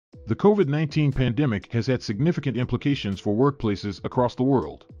The COVID-19 pandemic has had significant implications for workplaces across the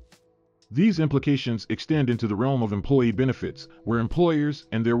world. These implications extend into the realm of employee benefits, where employers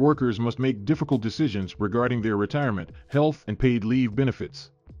and their workers must make difficult decisions regarding their retirement, health, and paid leave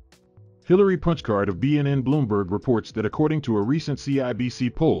benefits. Hillary Punchcard of BNN Bloomberg reports that according to a recent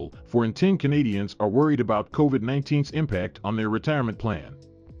CIBC poll, 4 in 10 Canadians are worried about COVID-19's impact on their retirement plan.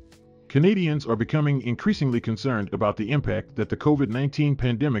 Canadians are becoming increasingly concerned about the impact that the COVID-19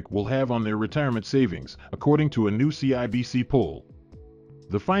 pandemic will have on their retirement savings, according to a new CIBC poll.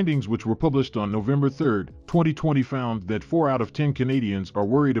 The findings, which were published on November 3, 2020, found that 4 out of 10 Canadians are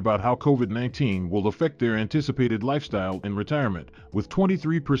worried about how COVID-19 will affect their anticipated lifestyle in retirement, with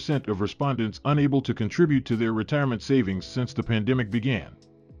 23% of respondents unable to contribute to their retirement savings since the pandemic began.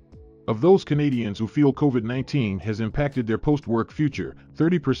 Of those Canadians who feel COVID-19 has impacted their post-work future,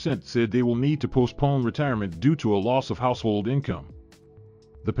 30% said they will need to postpone retirement due to a loss of household income.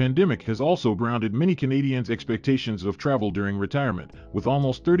 The pandemic has also grounded many Canadians' expectations of travel during retirement, with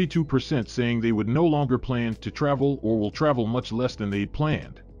almost 32% saying they would no longer plan to travel or will travel much less than they'd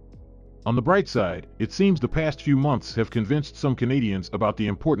planned. On the bright side, it seems the past few months have convinced some Canadians about the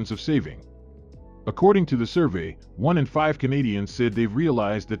importance of saving. According to the survey, 1 in 5 Canadians said they've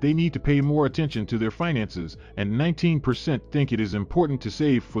realized that they need to pay more attention to their finances, and 19% think it is important to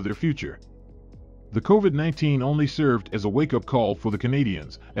save for their future. The COVID-19 only served as a wake-up call for the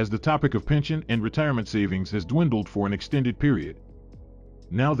Canadians, as the topic of pension and retirement savings has dwindled for an extended period.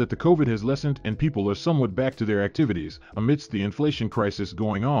 Now that the COVID has lessened and people are somewhat back to their activities, amidst the inflation crisis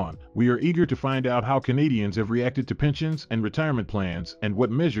going on, we are eager to find out how Canadians have reacted to pensions and retirement plans and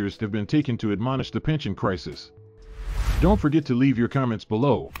what measures have been taken to admonish the pension crisis. Don't forget to leave your comments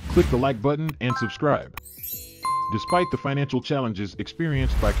below, click the like button, and subscribe. Despite the financial challenges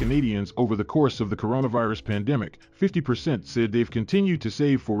experienced by Canadians over the course of the coronavirus pandemic, 50% said they've continued to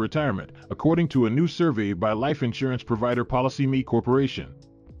save for retirement, according to a new survey by life insurance provider PolicyMe Corporation.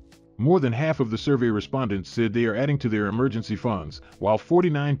 More than half of the survey respondents said they are adding to their emergency funds, while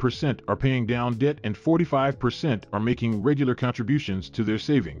 49% are paying down debt and 45% are making regular contributions to their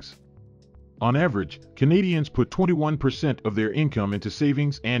savings. On average, Canadians put 21% of their income into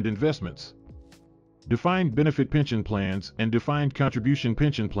savings and investments. Defined benefit pension plans and defined contribution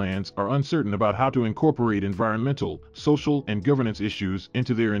pension plans are uncertain about how to incorporate environmental, social, and governance issues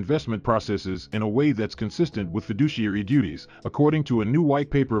into their investment processes in a way that's consistent with fiduciary duties, according to a new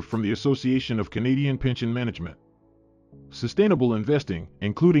white paper from the Association of Canadian Pension Management. Sustainable investing,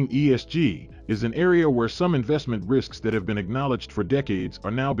 including ESG, is an area where some investment risks that have been acknowledged for decades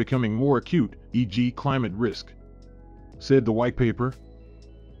are now becoming more acute, e.g., climate risk, said the white paper.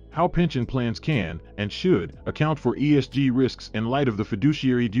 How pension plans can, and should, account for ESG risks in light of the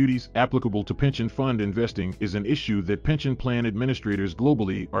fiduciary duties applicable to pension fund investing is an issue that pension plan administrators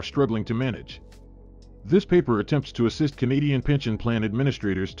globally are struggling to manage. This paper attempts to assist Canadian pension plan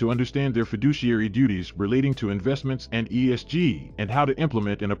administrators to understand their fiduciary duties relating to investments and ESG, and how to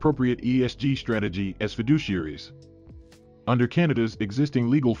implement an appropriate ESG strategy as fiduciaries. Under Canada's existing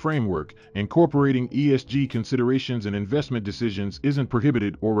legal framework, incorporating ESG considerations in investment decisions isn't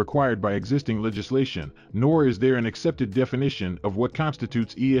prohibited or required by existing legislation, nor is there an accepted definition of what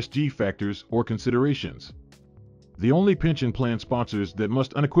constitutes ESG factors or considerations. The only pension plan sponsors that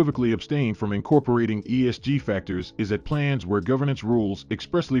must unequivocally abstain from incorporating ESG factors is at plans where governance rules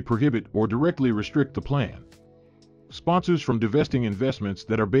expressly prohibit or directly restrict the plan. Sponsors from divesting investments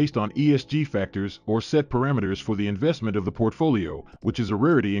that are based on ESG factors or set parameters for the investment of the portfolio, which is a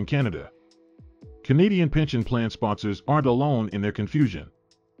rarity in Canada. Canadian pension plan sponsors aren't alone in their confusion.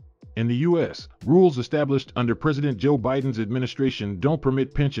 In the U.S., rules established under President Joe Biden's administration don't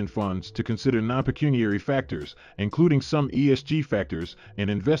permit pension funds to consider non-pecuniary factors, including some ESG factors, in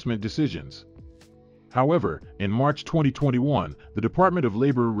investment decisions. However, in March 2021, the Department of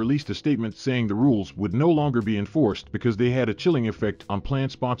Labor released a statement saying the rules would no longer be enforced because they had a chilling effect on plan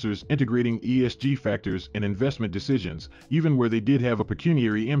sponsors integrating ESG factors in investment decisions, even where they did have a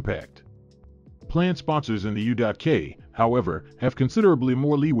pecuniary impact. Plan sponsors in the U.K., however, have considerably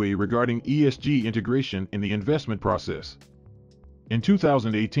more leeway regarding ESG integration in the investment process. In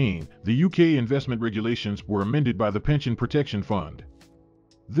 2018, the UK investment regulations were amended by the Pension Protection Fund.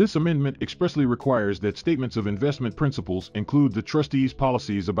 This amendment expressly requires that statements of investment principles include the trustees'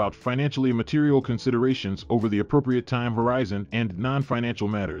 policies about financially material considerations over the appropriate time horizon and non-financial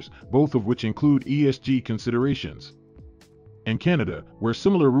matters, both of which include ESG considerations. In Canada, where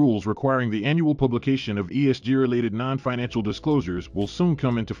similar rules requiring the annual publication of ESG-related non-financial disclosures will soon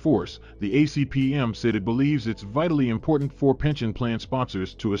come into force, the ACPM said it believes it's vitally important for pension plan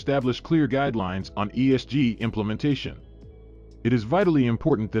sponsors to establish clear guidelines on ESG implementation. It is vitally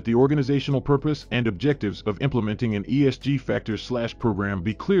important that the organizational purpose and objectives of implementing an ESG factors/program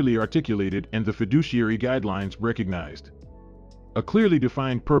be clearly articulated and the fiduciary guidelines recognized. A clearly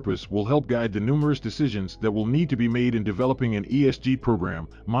defined purpose will help guide the numerous decisions that will need to be made in developing an ESG program,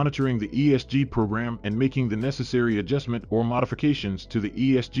 monitoring the ESG program, and making the necessary adjustment or modifications to the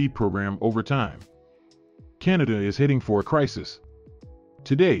ESG program over time. Canada is heading for a crisis.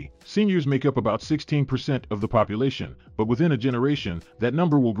 Today, seniors make up about 16% of the population, but within a generation, that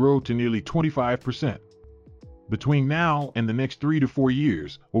number will grow to nearly 25%. Between now and the next 3 to 4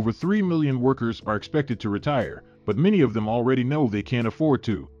 years, over 3 million workers are expected to retire, but many of them already know they can't afford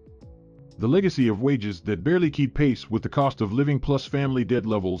to. The legacy of wages that barely keep pace with the cost of living plus family debt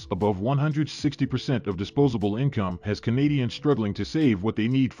levels above 160% of disposable income has Canadians struggling to save what they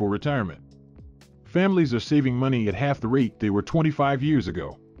need for retirement. Families are saving money at half the rate they were 25 years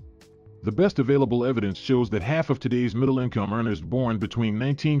ago. The best available evidence shows that half of today's middle-income earners born between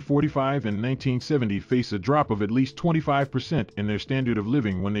 1945 and 1970 face a drop of at least 25% in their standard of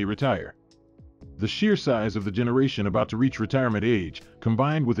living when they retire. The sheer size of the generation about to reach retirement age,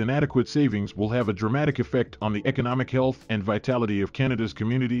 combined with inadequate savings, will have a dramatic effect on the economic health and vitality of Canada's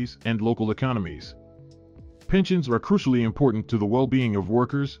communities and local economies. Pensions are crucially important to the well-being of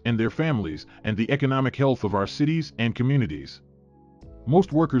workers and their families and the economic health of our cities and communities.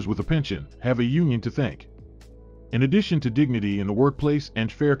 Most workers with a pension have a union to thank. In addition to dignity in the workplace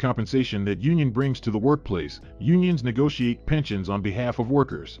and fair compensation that union brings to the workplace, unions negotiate pensions on behalf of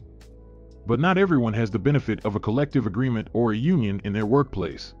workers. But not everyone has the benefit of a collective agreement or a union in their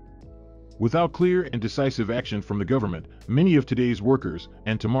workplace. Without clear and decisive action from the government, many of today's workers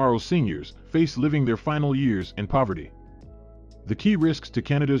and tomorrow's seniors face living their final years in poverty. The key risks to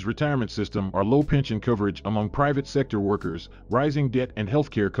Canada's retirement system are low pension coverage among private sector workers, rising debt and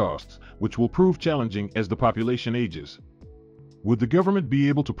healthcare costs, which will prove challenging as the population ages. Would the government be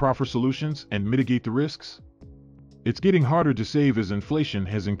able to proffer solutions and mitigate the risks? It's getting harder to save as inflation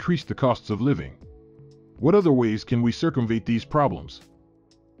has increased the costs of living. What other ways can we circumvent these problems?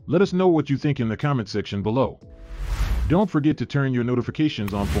 Let us know what you think in the comment section below. Don't forget to turn your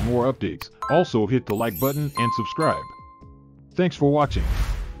notifications on for more updates. Also hit the like button and subscribe. Thanks for watching.